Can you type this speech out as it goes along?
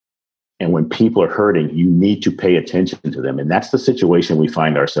And when people are hurting, you need to pay attention to them. And that's the situation we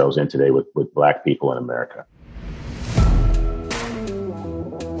find ourselves in today with Black people in America.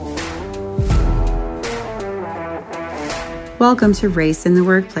 Welcome to Race in the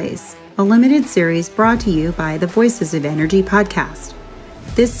Workplace, a limited series brought to you by the Voices of Energy podcast.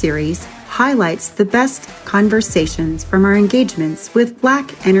 This series highlights the best conversations from our engagements with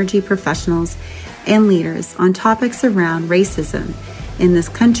Black energy professionals and leaders on topics around racism in this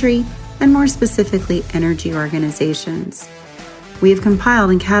country and more specifically energy organizations. We have compiled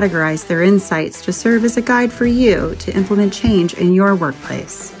and categorized their insights to serve as a guide for you to implement change in your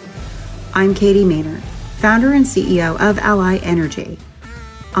workplace. I'm Katie Maynard, founder and CEO of Ally Energy.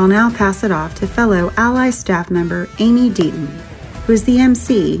 I'll now pass it off to fellow Ally staff member Amy Deaton, who is the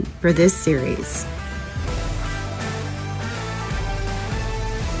MC for this series.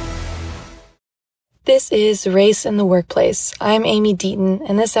 This is Race in the Workplace. I'm Amy Deaton,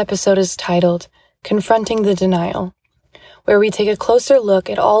 and this episode is titled Confronting the Denial, where we take a closer look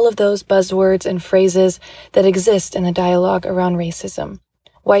at all of those buzzwords and phrases that exist in the dialogue around racism.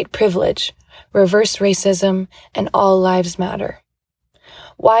 White privilege, reverse racism, and all lives matter.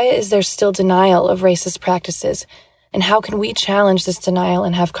 Why is there still denial of racist practices, and how can we challenge this denial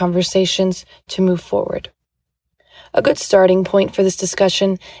and have conversations to move forward? A good starting point for this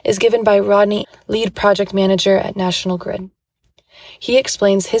discussion is given by Rodney, lead project manager at National Grid. He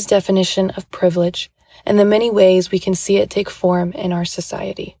explains his definition of privilege and the many ways we can see it take form in our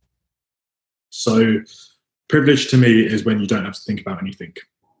society. So privilege to me is when you don't have to think about anything,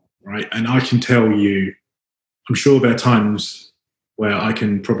 right? And I can tell you, I'm sure there are times where I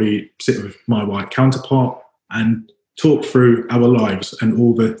can probably sit with my white counterpart and talk through our lives and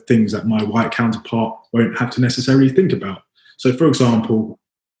all the things that my white counterpart won't have to necessarily think about. So, for example,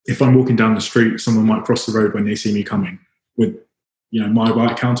 if I'm walking down the street, someone might cross the road when they see me coming. With, my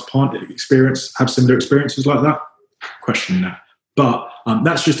white counterpart have similar experiences like that? Question that. But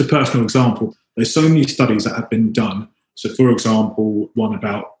that's just a personal example. There's so many studies that have been done. So, for example, one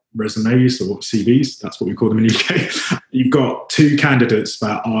about resumes or CVs, that's what we call them in the UK. You've got two candidates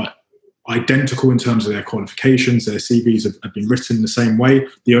that are identical in terms of their qualifications. Their CVs have been written the same way.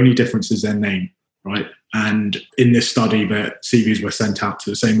 The only difference is their name, right? And in this study, their CVs were sent out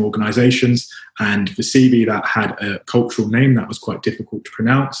to the same organizations, and the CV that had a cultural name that was quite difficult to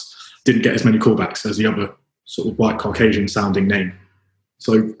pronounce didn't get as many callbacks as the other sort of white Caucasian sounding name.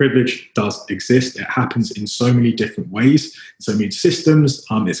 So privilege does exist. It happens in so many different ways, so many systems.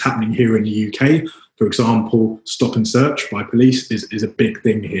 It's happening here in the UK. For example, stop and search by police is a big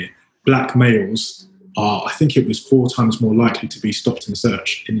thing here. Black males are, I think it was 4 times more likely to be stopped and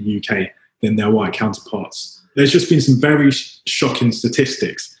searched in the UK than their white counterparts. There's just been some very shocking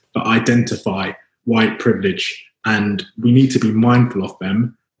statistics that identify white privilege, and we need to be mindful of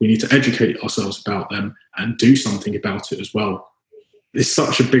them. We need to educate ourselves about them and do something about it as well. It's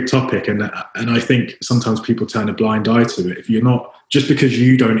such a big topic, and I think sometimes people turn a blind eye to it. If you're not, just because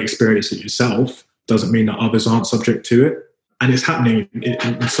you don't experience it yourself doesn't mean that others aren't subject to it. And it's happening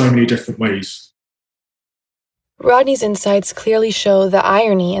in so many different ways. Rodney's insights clearly show the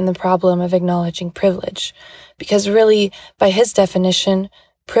irony in the problem of acknowledging privilege, because really, by his definition,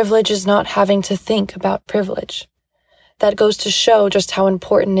 privilege is not having to think about privilege. That goes to show just how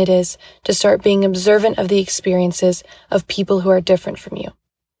important it is to start being observant of the experiences of people who are different from you.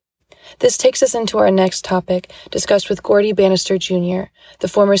 This takes us into our next topic, discussed with Gordy Bannister Jr., the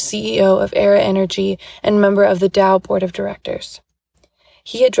former CEO of Era Energy and member of the Dow Board of Directors.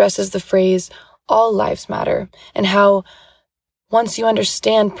 He addresses the phrase, all lives matter, and how, once you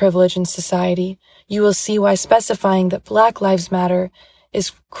understand privilege in society, you will see why specifying that Black lives matter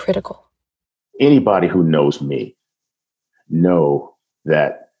is critical. Anybody who knows me know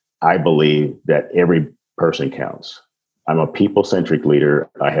that I believe that every person counts. I'm a people-centric leader.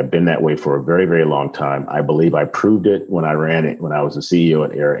 I have been that way for a very, very long time. I believe I proved it when I ran it, when I was the CEO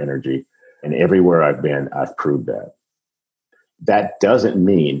at Era Energy. And everywhere I've been, I've proved that. That doesn't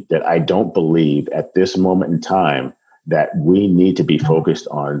mean that I don't believe at this moment in time that we need to be focused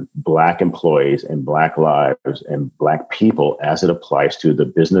on Black employees and Black lives and Black people as it applies to the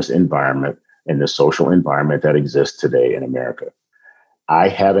business environment and the social environment that exists today in America. I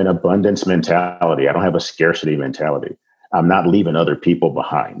have an abundance mentality. I don't have a scarcity mentality. I'm not leaving other people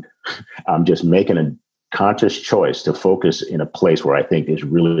behind. I'm just making a conscious choice to focus in a place where I think is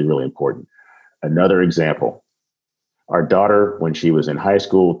really, really important. Another example, our daughter, when she was in high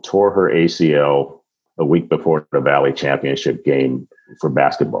school, tore her ACL a week before the Valley Championship game for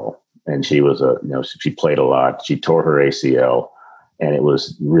basketball. And she was she played a lot. She tore her ACL, and it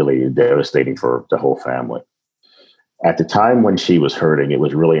was really devastating for the whole family. At the time when she was hurting, it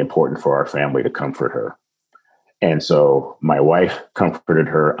was really important for our family to comfort her. And so my wife comforted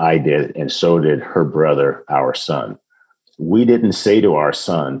her, I did, and so did her brother, our son. We didn't say to our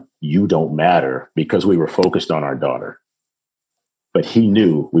son, "You don't matter," because we were focused on our daughter. But he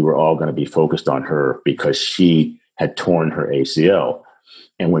knew we were all going to be focused on her because she had torn her ACL.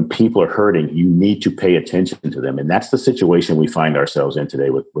 And when people are hurting, you need to pay attention to them. And that's the situation we find ourselves in today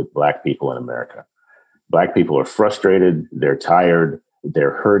with Black people in America. Black people are frustrated, they're tired,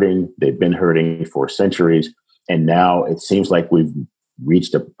 they're hurting, they've been hurting for centuries. And now it seems like we've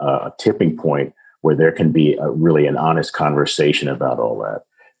reached a tipping point where there can be really an honest conversation about all that.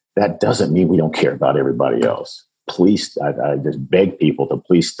 That doesn't mean we don't care about everybody else. Please, I just beg people to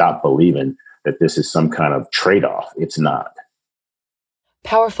please stop believing that this is some kind of trade-off. It's not.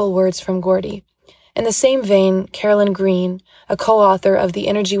 Powerful words from Gordy. In the same vein, Carolyn Green, a co-author of the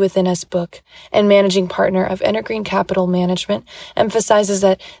Energy Within Us book and managing partner of Evergreen Capital Management, emphasizes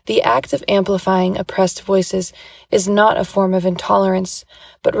that the act of amplifying oppressed voices is not a form of intolerance,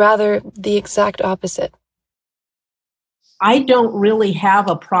 but rather the exact opposite. I don't really have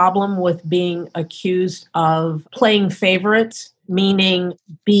a problem with being accused of playing favorites, meaning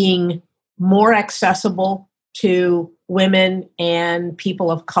being more accessible to women and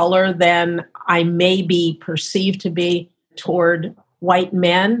people of color than I may be perceived to be toward white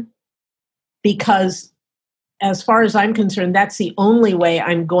men, because as far as I'm concerned, that's the only way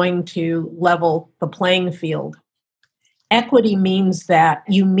I'm going to level the playing field. Equity means that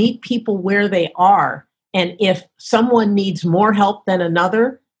you meet people where they are. And if someone needs more help than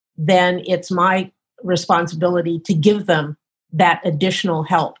another, then it's my responsibility to give them that additional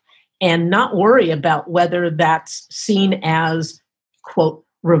help and not worry about whether that's seen as, quote,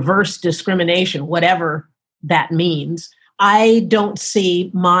 reverse discrimination, whatever that means. I don't see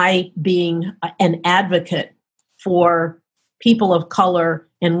my being an advocate for people of color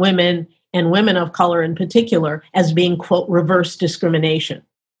and women of color in particular as being, quote, reverse discrimination.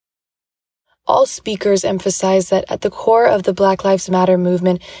 All speakers emphasize that at the core of the Black Lives Matter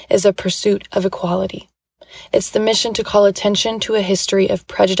movement is a pursuit of equality. It's the mission to call attention to a history of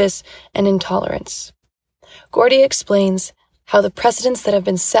prejudice and intolerance. Gordy explains how the precedents that have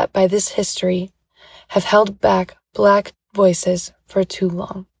been set by this history have held back Black voices for too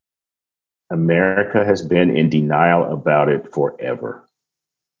long. America has been in denial about it forever.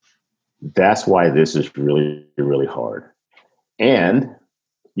 That's why this is really, really hard. And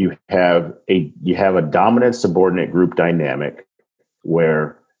you have a dominant subordinate group dynamic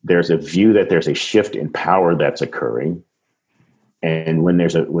where there's a view that there's a shift in power that's occurring. And when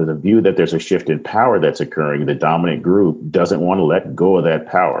with a view that there's a shift in power that's occurring, the dominant group doesn't want to let go of that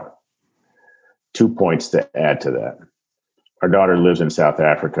power. 2 points to add to that. Our daughter lives in South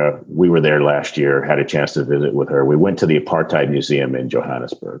Africa. We were there last year, had a chance to visit with her. We went to the Apartheid Museum in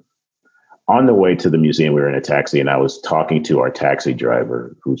Johannesburg. On the way to the museum, we were in a taxi, and I was talking to our taxi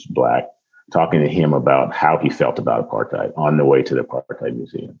driver, who's Black, talking to him about how he felt about apartheid on the way to the Apartheid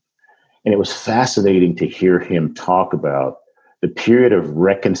Museum. And it was fascinating to hear him talk about the period of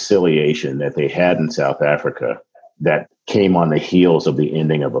reconciliation that they had in South Africa that came on the heels of the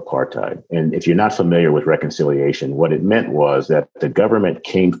ending of apartheid. And if you're not familiar with reconciliation, what it meant was that the government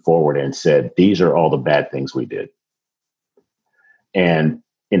came forward and said, these are all the bad things we did. And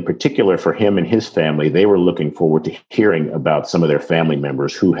in particular, for him and his family, they were looking forward to hearing about some of their family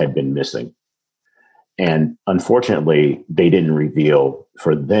members who had been missing. And unfortunately, they didn't reveal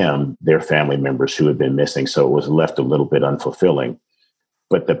for them their family members who had been missing. So it was left a little bit unfulfilling.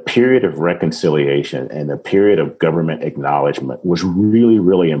 But the period of reconciliation and the period of government acknowledgement was really,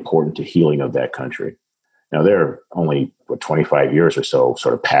 really important to healing of that country. Now, they're only 25 years or so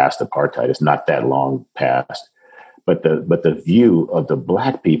sort of past apartheid. It's not that long past. But the view of the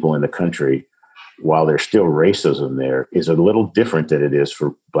Black people in the country, while there's still racism there, is a little different than it is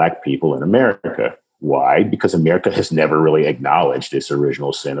for Black people in America. Why? Because America has never really acknowledged its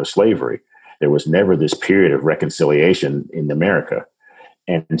original sin of slavery. There was never this period of reconciliation in America.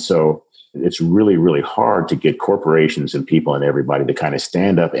 And so it's really, really hard to get corporations and people and everybody to kind of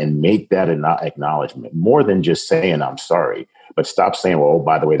stand up and make that acknowledgement, more than just saying, I'm sorry. But stop saying, well, oh,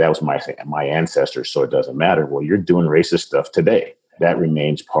 by the way, that was my ancestors, so it doesn't matter. Well, you're doing racist stuff today. That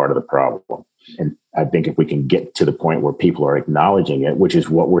remains part of the problem. And I think if we can get to the point where people are acknowledging it, which is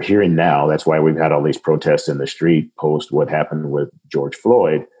what we're hearing now, that's why we've had all these protests in the street post what happened with George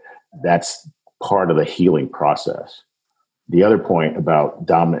Floyd. That's part of the healing process. The other point about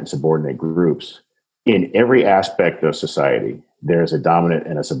dominant and subordinate groups, in every aspect of society, there's a dominant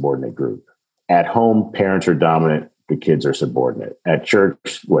and a subordinate group. At home, parents are dominant, the kids are subordinate. At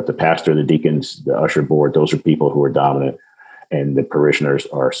church, the pastor, the deacons, the usher board, those are people who are dominant, and the parishioners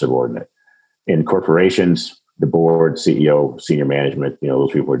are subordinate. In corporations, the board, CEO, senior management,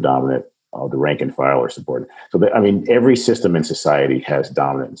 those people are dominant. The rank and file are subordinate. So, every system in society has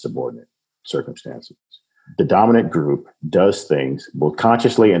dominant and subordinate circumstances. The dominant group does things both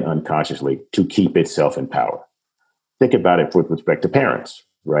consciously and unconsciously to keep itself in power. Think about it with respect to parents,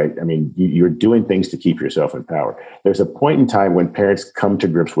 right? You're doing things to keep yourself in power. There's a point in time when parents come to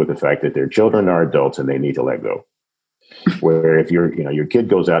grips with the fact that their children are adults and they need to let go. Where if your kid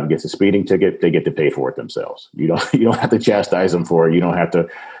goes out and gets a speeding ticket, they get to pay for it themselves. You don't have to chastise them for it. You don't have to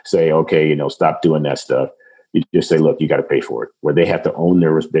say, okay, stop doing that stuff. You just say, look, you got to pay for it. Where they have to own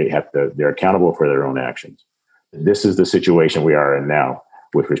they're accountable for their own actions. This is the situation we are in now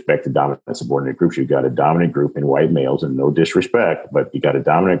with respect to dominant and subordinate groups. You've got a dominant group in white males, and no disrespect, but you got a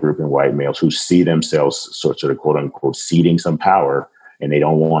dominant group in white males who see themselves sort of quote unquote ceding some power, and they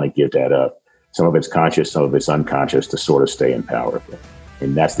don't want to give that up. Some of it's conscious, some of it's unconscious to sort of stay in power.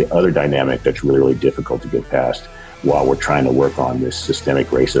 And that's the other dynamic that's really, really difficult to get past while we're trying to work on this systemic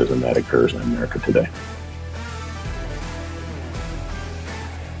racism that occurs in America today.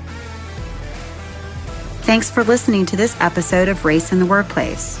 Thanks for listening to this episode of Race in the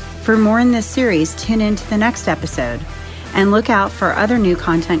Workplace. For more in this series, tune in to the next episode and look out for other new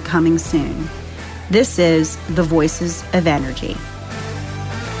content coming soon. This is The Voices of Energy.